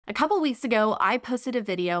A couple weeks ago, I posted a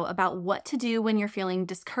video about what to do when you're feeling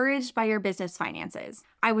discouraged by your business finances.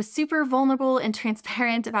 I was super vulnerable and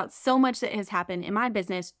transparent about so much that has happened in my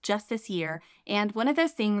business just this year, and one of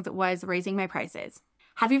those things was raising my prices.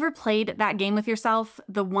 Have you ever played that game with yourself?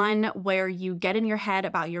 The one where you get in your head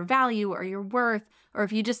about your value or your worth, or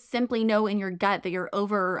if you just simply know in your gut that you're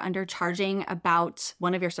over or undercharging about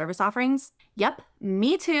one of your service offerings? Yep,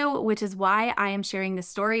 me too, which is why I am sharing this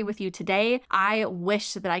story with you today. I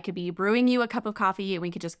wish that I could be brewing you a cup of coffee and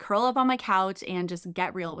we could just curl up on my couch and just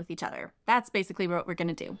get real with each other. That's basically what we're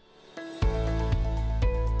gonna do.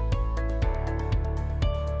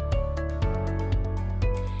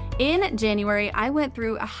 In January, I went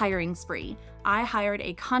through a hiring spree. I hired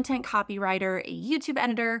a content copywriter, a YouTube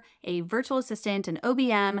editor, a virtual assistant, an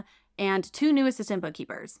OBM, and 2 new assistant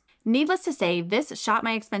bookkeepers. Needless to say, this shot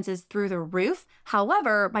my expenses through the roof.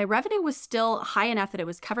 However, my revenue was still high enough that it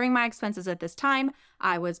was covering my expenses at this time.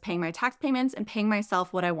 I was paying my tax payments and paying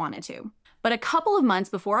myself what I wanted to. But a couple of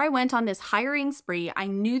months before I went on this hiring spree, I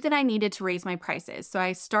knew that I needed to raise my prices. So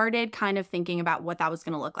I started kind of thinking about what that was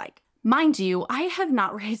going to look like. Mind you, I have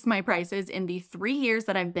not raised my prices in the 3 years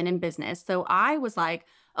that I've been in business. So I was like,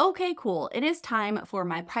 okay, cool. It is time for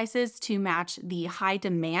my prices to match the high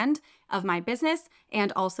demand of my business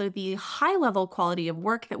and also the high level quality of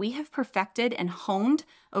work that we have perfected and honed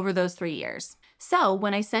over those 3 years. So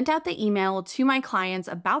when I sent out the email to my clients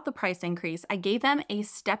about the price increase, I gave them a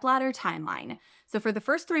stepladder timeline. So for the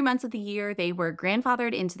first 3 months of the year, they were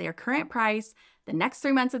grandfathered into their current price. The next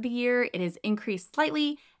 3 months of the year, it is increased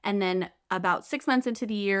slightly. And then about 6 months into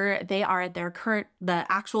the year, they are at the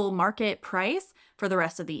actual market price for the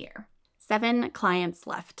rest of the year. 7 clients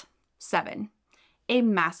left. 7. A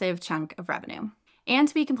massive chunk of revenue. And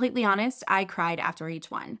to be completely honest, I cried after each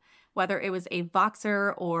one. Whether it was a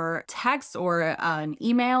Voxer or text or an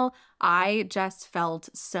email, I just felt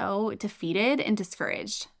so defeated and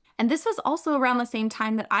discouraged. And this was also around the same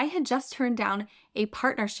time that I had just turned down a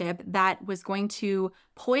partnership that was going to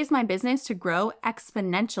poise my business to grow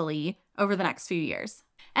exponentially over the next few years.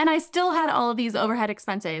 And I still had all of these overhead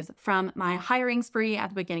expenses from my hiring spree at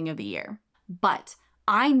the beginning of the year. But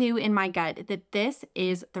I knew in my gut that this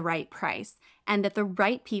is the right price and that the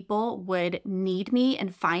right people would need me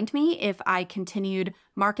and find me if I continued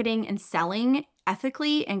marketing and selling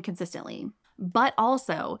ethically and consistently. But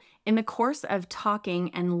also, in the course of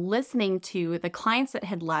talking and listening to the clients that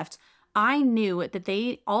had left, I knew that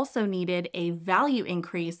they also needed a value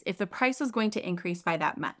increase if the price was going to increase by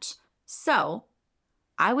that much. So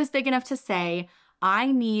I was big enough to say,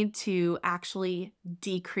 I need to actually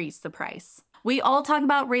decrease the price. We all talk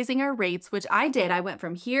about raising our rates, which I did. I went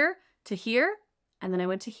from here to here, and then I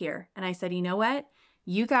went to here. And I said, you know what?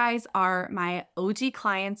 You guys are my OG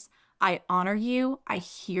clients. I honor you. I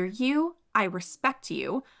hear you. I respect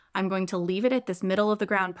you. I'm going to leave it at this middle of the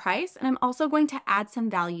ground price, and I'm also going to add some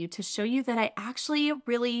value to show you that I actually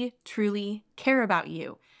really, truly care about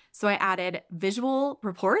you. So I added visual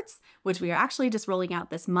reports, which we are actually just rolling out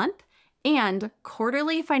this month, and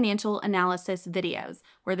quarterly financial analysis videos,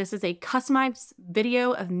 where this is a customized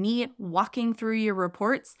video of me walking through your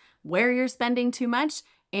reports, where you're spending too much,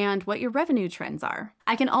 and what your revenue trends are.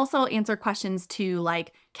 I can also answer questions too,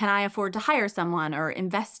 like, can I afford to hire someone or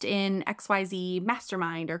invest in XYZ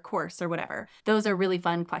mastermind or course or whatever? Those are really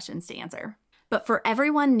fun questions to answer. But for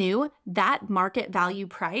everyone new, that market value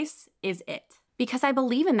price is it. Because I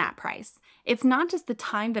believe in that price. It's not just the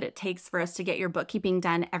time that it takes for us to get your bookkeeping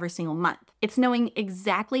done every single month. It's knowing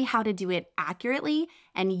exactly how to do it accurately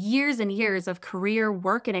and years of career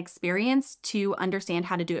work and experience to understand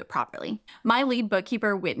how to do it properly. My lead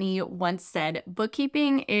bookkeeper, Whitney, once said,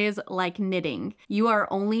 bookkeeping is like knitting. You are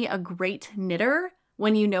only a great knitter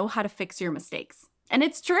when you know how to fix your mistakes. And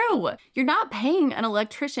it's true. You're not paying an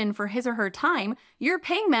electrician for his or her time. You're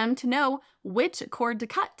paying them to know which cord to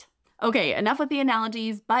cut. Okay, enough with the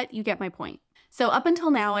analogies, but you get my point. So up until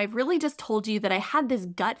now, I've really just told you that I had this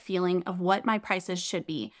gut feeling of what my prices should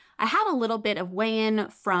be. I had a little bit of weigh-in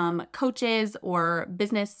from coaches or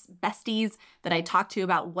business besties that I talked to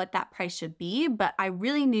about what that price should be, but I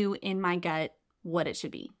really knew in my gut what it should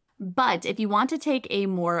be. But if you want to take a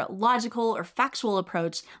more logical or factual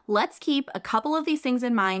approach, let's keep a couple of these things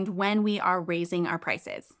in mind when we are raising our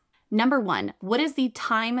prices. Number 1, what is the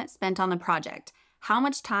time spent on the project? How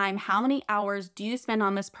much time, how many hours do you spend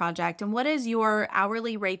on this project? And what is your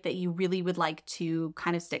hourly rate that you really would like to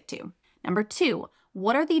kind of stick to? Number 2,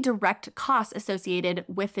 what are the direct costs associated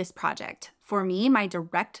with this project? For me, my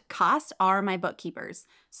direct costs are my bookkeepers.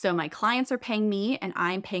 So my clients are paying me and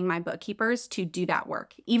I'm paying my bookkeepers to do that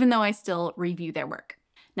work, even though I still review their work.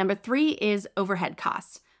 Number 3 is overhead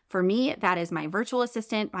costs. For me, that is my virtual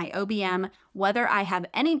assistant, my OBM. Whether I have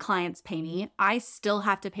any clients pay me, I still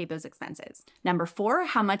have to pay those expenses. Number 4,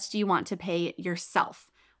 how much do you want to pay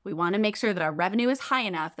yourself? We want to make sure that our revenue is high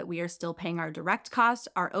enough that we are still paying our direct cost,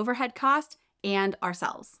 our overhead cost, and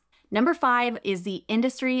ourselves. Number 5 is the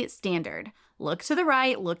industry standard. Look to the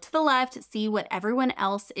right, look to the left, see what everyone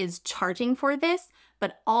else is charging for this,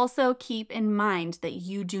 but also keep in mind that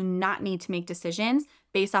you do not need to make decisions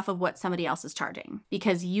based off of what somebody else is charging,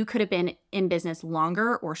 because you could have been in business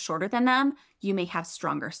longer or shorter than them. You may have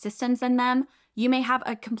stronger systems than them. You may have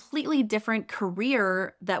a completely different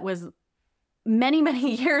career that was many,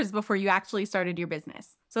 many years before you actually started your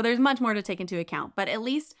business. So there's much more to take into account, but at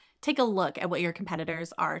least take a look at what your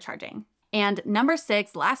competitors are charging. And number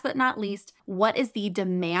 6, last but not least, what is the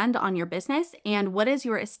demand on your business and what is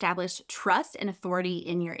your established trust and authority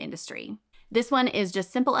in your industry? This one is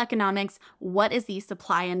just simple economics. What is the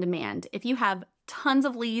supply and demand? If you have tons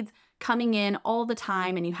of leads coming in all the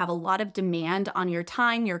time and you have a lot of demand on your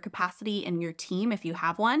time, your capacity, and your team, if you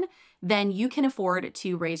have one, then you can afford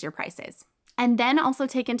to raise your prices. And then also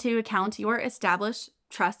take into account your established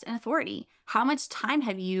trust and authority. How much time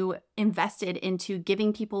have you invested into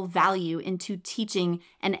giving people value, into teaching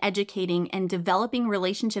and educating and developing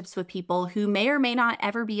relationships with people who may or may not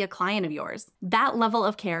ever be a client of yours? That level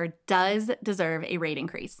of care does deserve a rate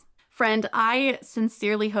increase. Friend, I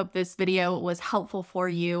sincerely hope this video was helpful for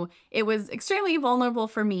you. It was extremely vulnerable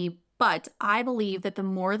for me, but I believe that the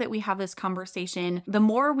more that we have this conversation, the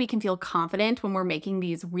more we can feel confident when we're making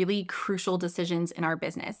these really crucial decisions in our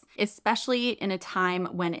business, especially in a time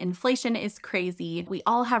when inflation is crazy. We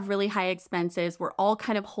all have really high expenses. We're all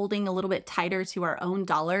kind of holding a little bit tighter to our own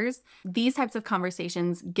dollars. These types of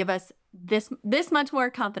conversations give us this much more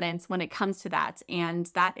confidence when it comes to that, and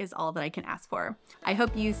that is all that I can ask for. I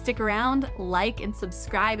hope you stick around, like, and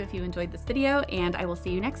subscribe if you enjoyed this video, and I will see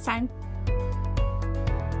you next time.